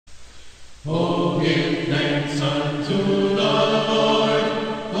Oh, give thanks unto the Lord,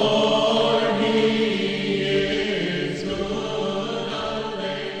 for he is good.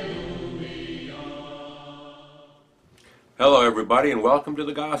 Hallelujah. Hello everybody and welcome to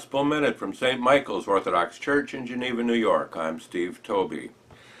the Gospel Minute from St. Michael's Orthodox Church in Geneva, New York. I'm Steve Toby.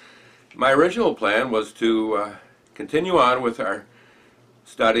 My original plan was to continue on with our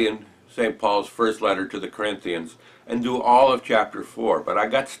study in St. Paul's first letter to the Corinthians and do all of chapter 4, but I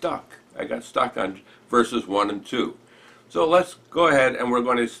got stuck. I got stuck on verses 1 and 2. So let's go ahead and we're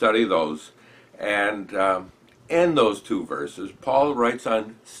going to study those. And in those two verses, Paul writes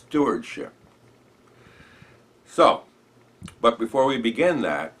on stewardship. So, but before we begin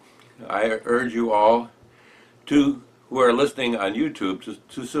that, I urge you all who are listening on YouTube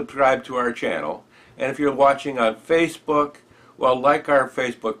to subscribe to our channel. And if you're watching on Facebook, well, like our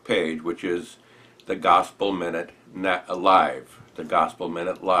Facebook page, which is the Gospel Minute Live, the Gospel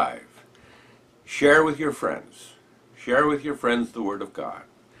Minute Live. Share with your friends. Share with your friends the Word of God.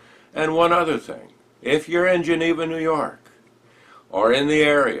 And one other thing, if you're in Geneva, New York, or in the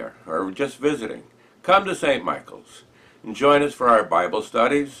area, or just visiting, come to St. Michael's and join us for our Bible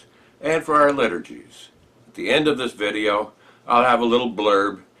studies and for our liturgies. At the end of this video, I'll have a little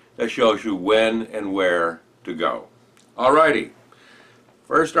blurb that shows you when and where to go. Alrighty,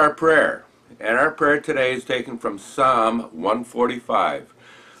 first our prayer. And our prayer today is taken from Psalm 145,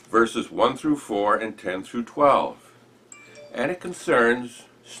 verses 1 through 4 and 10 through 12. And it concerns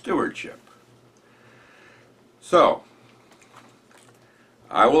stewardship. So,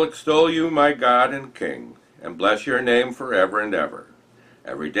 I will extol you, my God and King, and bless your name forever and ever.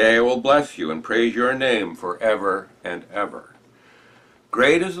 Every day I will bless you and praise your name forever and ever.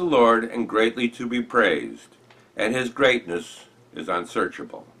 Great is the Lord and greatly to be praised, and his greatness is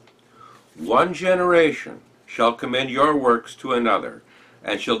unsearchable. One generation shall commend your works to another,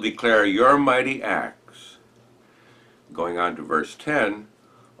 and shall declare your mighty acts. Going on to verse 10,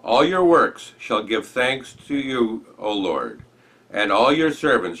 all your works shall give thanks to you, O Lord, and all your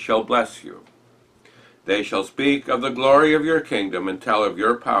servants shall bless you. They shall speak of the glory of your kingdom and tell of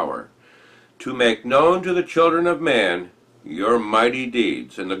your power, to make known to the children of man your mighty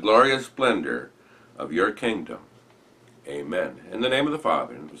deeds and the glorious splendor of your kingdom. Amen. In the name of the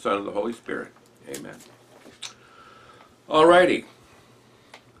Father, and of the Son, and of the Holy Spirit. Amen. Alrighty.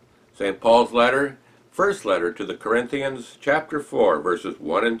 St. Paul's letter, first letter to the Corinthians, chapter 4, verses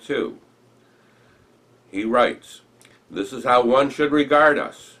 1 and 2. He writes, "This is how one should regard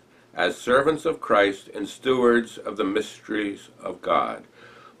us, as servants of Christ and stewards of the mysteries of God.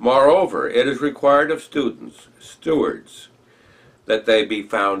 Moreover, it is required of stewards, that they be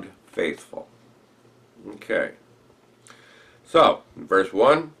found faithful." Okay. So, in verse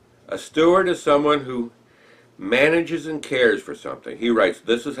 1, a steward is someone who manages and cares for something. He writes,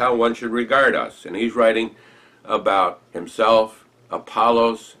 this is how one should regard us. And he's writing about himself,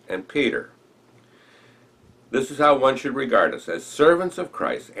 Apollos, and Peter. This is how one should regard us, as servants of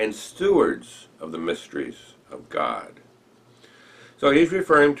Christ and stewards of the mysteries of God. So he's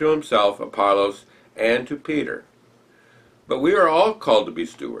referring to himself, Apollos, and to Peter. But we are all called to be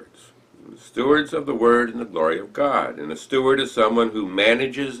stewards. Stewards of the Word and the glory of God. And a steward is someone who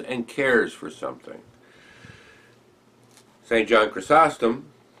manages and cares for something. St. John Chrysostom,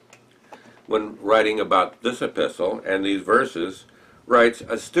 when writing about this epistle and these verses, writes,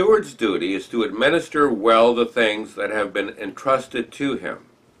 a steward's duty is to administer well the things that have been entrusted to him.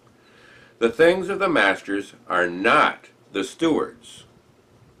 The things of the masters are not the steward's,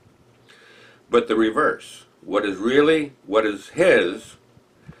 but the reverse. What is his,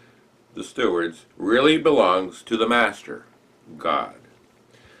 the steward's, really belongs to the master, God.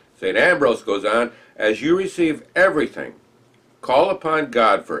 St. Ambrose goes on, as you receive everything, call upon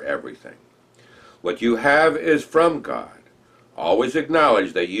God for everything. What you have is from God. Always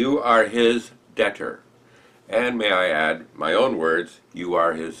acknowledge that you are his debtor. And may I add my own words, you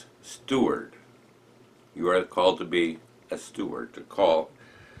are his steward. You are called to be a steward, to call.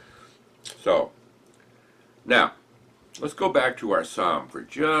 So, now, let's go back to our psalm for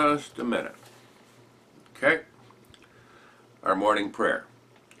just a minute. Okay? Our morning prayer.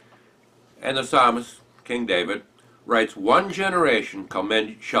 And the psalmist, King David, writes, one generation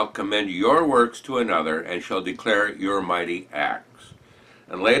shall commend your works to another and shall declare your mighty acts.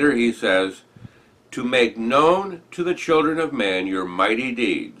 And later he says, to make known to the children of man your mighty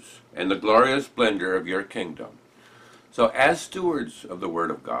deeds and the glorious splendor of your kingdom. So as stewards of the Word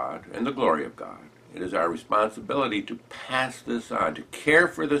of God and the glory of God, it is our responsibility to pass this on, to care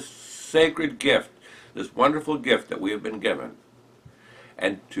for this sacred gift, this wonderful gift that we have been given,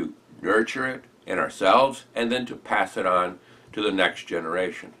 and to nurture it in ourselves, and then to pass it on to the next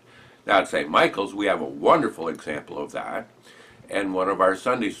generation. Now at St. Michael's, we have a wonderful example of that, and one of our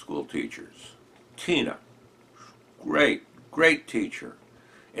Sunday school teachers, Tina, great teacher,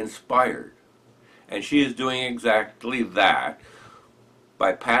 inspired, and she is doing exactly that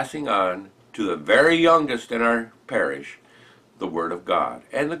by passing on to the very youngest in our parish the Word of God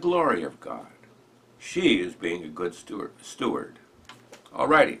and the glory of God. She is being a good steward.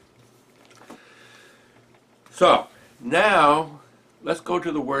 Alrighty. So, now let's go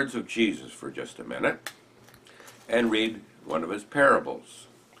to the words of Jesus for just a minute and read one of his parables.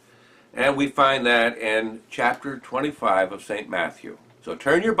 And we find that in chapter 25 of St. Matthew. So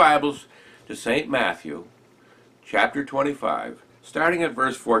turn your Bibles to St. Matthew, chapter 25, starting at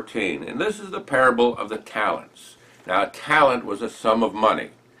verse 14. And this is the parable of the talents. Now, a talent was a sum of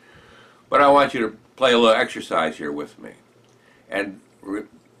money. But I want you to play a little exercise here with me. And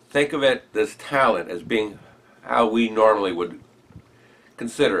think of it, this talent, as being how we normally would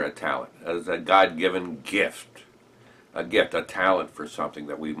consider a talent, as a God-given gift. A gift, a talent for something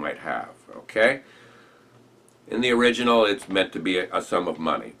that we might have, okay? In the original, it's meant to be a sum of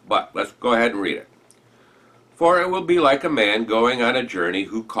money. But let's go ahead and read it. For it will be like a man going on a journey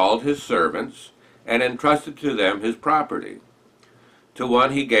who called his servants and entrusted to them his property. To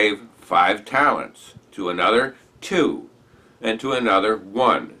one he gave 5 talents, to another 2, and to another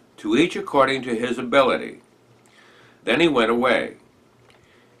 1, to each according to his ability. Then he went away.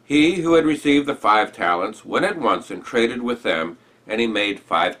 He who had received the 5 talents went at once and traded with them, and he made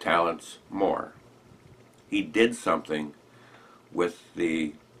 5 talents more. He did something with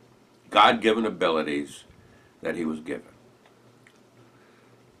the God-given abilities that he was given.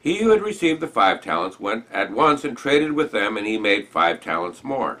 He who had received the 5 talents went at once and traded with them, and he made 5 talents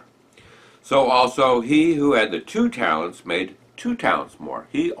more. So also he who had the 2 talents made 2 talents more.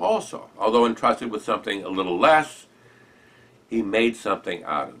 He also, although entrusted with something a little less, he made something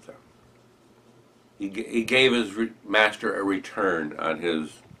out of them. He gave his master a return on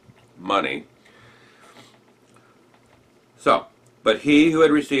his money. So, but he who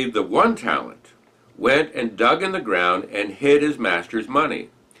had received the 1 talent went and dug in the ground and hid his master's money.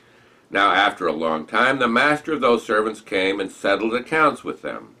 Now after a long time the master of those servants came and settled accounts with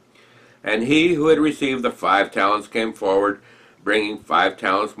them. And he who had received the 5 talents came forward, bringing 5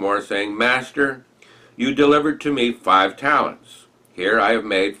 talents more, saying, Master, you delivered to me 5 talents. Here I have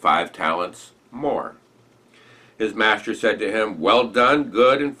made 5 talents more. His master said to him, Well done,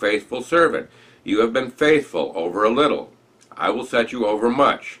 good and faithful servant. You have been faithful over a little. I will set you over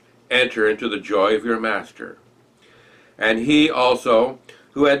much. Enter into the joy of your master. And he also,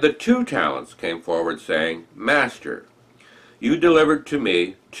 who had the 2 talents, came forward, saying, Master, you delivered to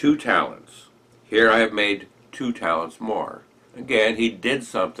me 2 talents. Here I have made 2 talents more. Again, he did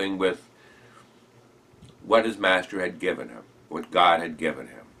something with what his master had given him, what God had given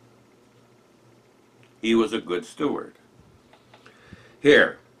him. He was a good steward.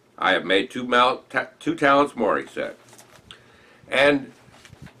 Here, I have made 2 talents more, he said. And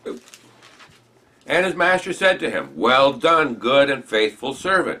his master said to him, Well done, good and faithful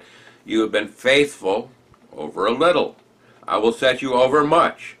servant. You have been faithful over a little. I will set you over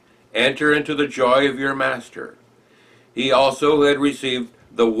much. Enter into the joy of your master. He also, who had received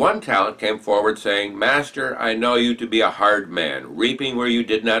the 1 talent, came forward, saying, Master, I know you to be a hard man, reaping where you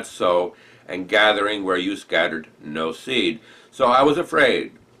did not sow, and gathering where you scattered no seed. So I was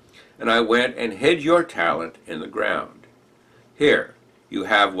afraid, and I went and hid your talent in the ground. Here, you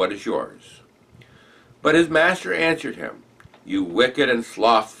have what is yours. But his master answered him, You wicked and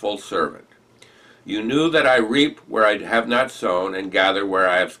slothful servant. You knew that I reap where I have not sown, and gather where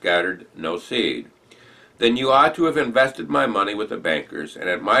I have scattered no seed. Then you ought to have invested my money with the bankers, and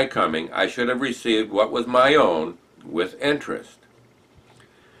at my coming I should have received what was my own with interest.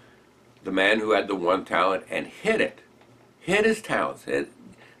 The man who had the 1 talent and hid it, hid his talents,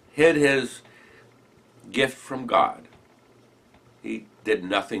 hid his gift from God. He did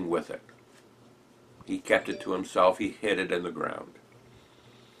nothing with it. He kept it to himself. He hid it in the ground.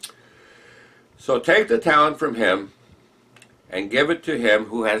 So take the talent from him and give it to him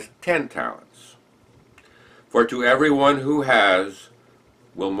who has 10 talents. For to everyone who has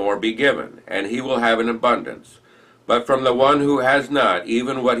will more be given, and he will have an abundance. But from the one who has not,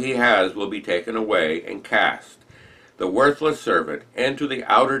 even what he has will be taken away and cast, the worthless servant, into the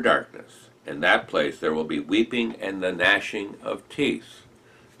outer darkness. In that place there will be weeping and the gnashing of teeth.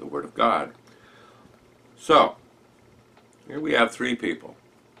 The Word of God. So, here we have 3 people.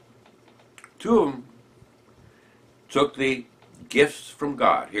 2 of them took the gifts from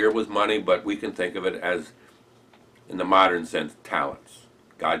God. Here was money, but we can think of it as, in the modern sense, talents,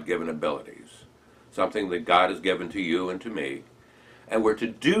 God-given abilities, something that God has given to you and to me. and we're to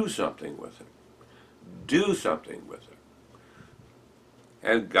do something with it. Do something with it.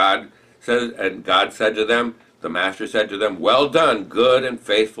 And God said to them, the master said to them, "Well done, good and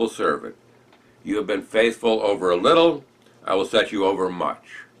faithful servant. You have been faithful over a little, I will set you over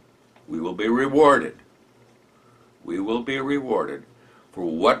much." We will be rewarded. We will be rewarded for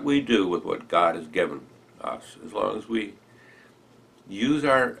what we do with what God has given us, as long as we use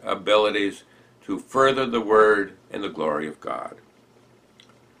our abilities to further the word and the glory of God.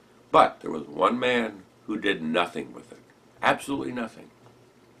 But there was one man who did nothing with it, absolutely nothing,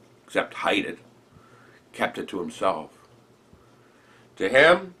 except hide it, kept it to himself. To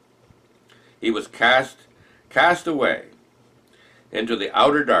him, he was cast away into the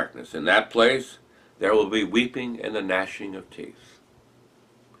outer darkness. In that place, there will be weeping and the gnashing of teeth.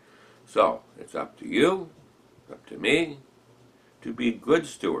 So, it's up to you, up to me, to be good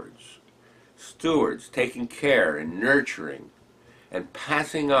stewards. Stewards taking care and nurturing and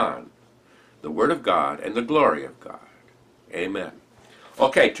passing on the Word of God and the glory of God. Amen.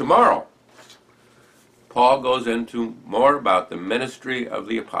 Okay, tomorrow, Paul goes into more about the ministry of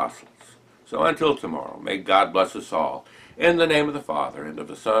the apostles. So until tomorrow, may God bless us all. In the name of the Father, and of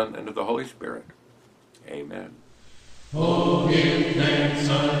the Son, and of the Holy Spirit. Amen. Oh, give thanks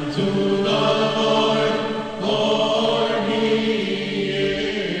unto the Lord.